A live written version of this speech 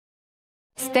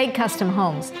Steg Custom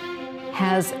Homes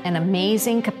has an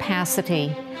amazing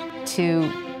capacity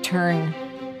to turn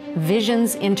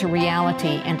visions into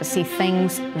reality and to see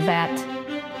things that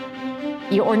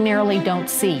you ordinarily don't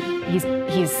see. He's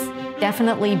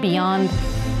definitely beyond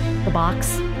the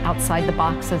box, outside the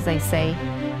box, as they say,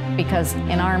 because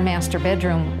in our master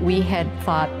bedroom, we had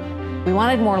thought we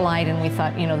wanted more light, and we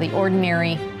thought, you know, the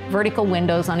ordinary vertical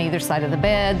windows on either side of the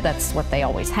bed, that's what they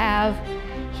always have.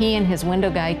 He and his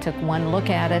window guy took one look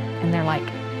at it, and they're like,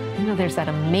 you know, there's that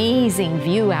amazing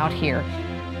view out here.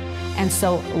 And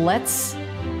so let's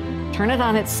turn it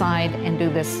on its side and do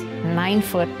this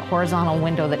 9-foot horizontal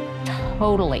window that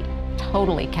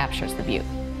totally captures the view,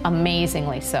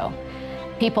 amazingly so.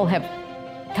 People have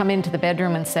come into the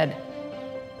bedroom and said,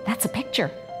 that's a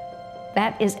picture.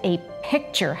 That is a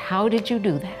picture. How did you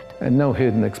do that? And no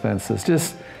hidden expenses.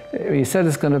 Just, he said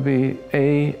it's going to be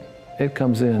A, it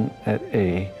comes in at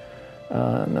A.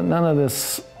 None of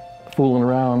this fooling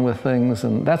around with things,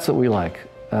 and that's what we like.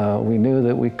 We knew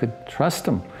that we could trust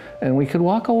them, and we could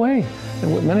walk away.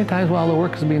 And many times while the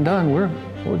work is being done, we're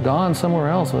gone somewhere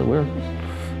else. We're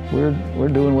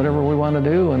doing whatever we want to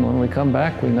do, and when we come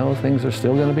back, we know things are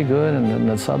still going to be good, and then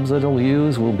the subs that he'll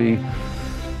use will be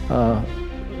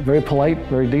very polite,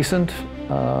 very decent.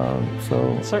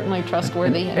 So certainly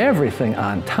trustworthy. Everything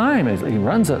on time. He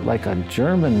runs it like a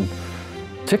German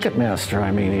ticket master.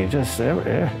 I mean, he just,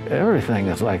 everything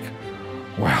is like,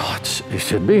 well, it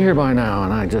should be here by now,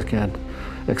 and I just can't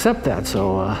accept that.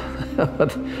 So,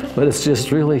 but it's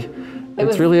just really,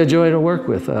 it's really a joy to work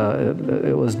with.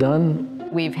 It was done.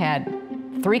 We've had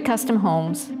 3 custom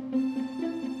homes,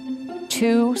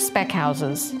 2 spec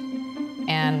houses,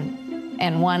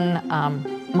 and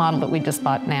 1 model that we just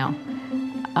bought now.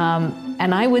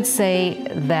 And I would say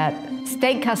that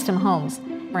Steg Custom Homes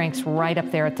ranks right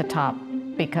up there at the top,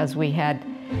 because we had,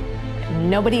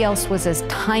 nobody else was as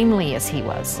timely as he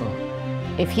was.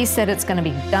 If he said it's going to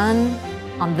be done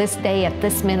on this day at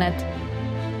this minute,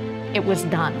 it was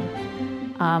done.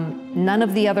 None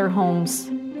of the other homes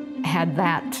had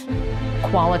that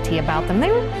quality about them.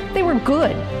 They were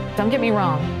good, don't get me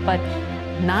wrong, but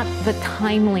not the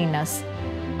timeliness.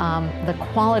 The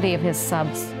quality of his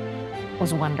subs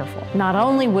was wonderful. Not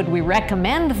only would we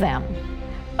recommend them,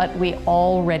 but we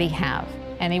already have.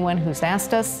 Anyone who's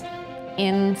asked us,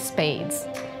 in spades,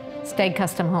 Steg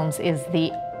Custom Homes is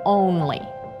the only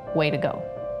way to go.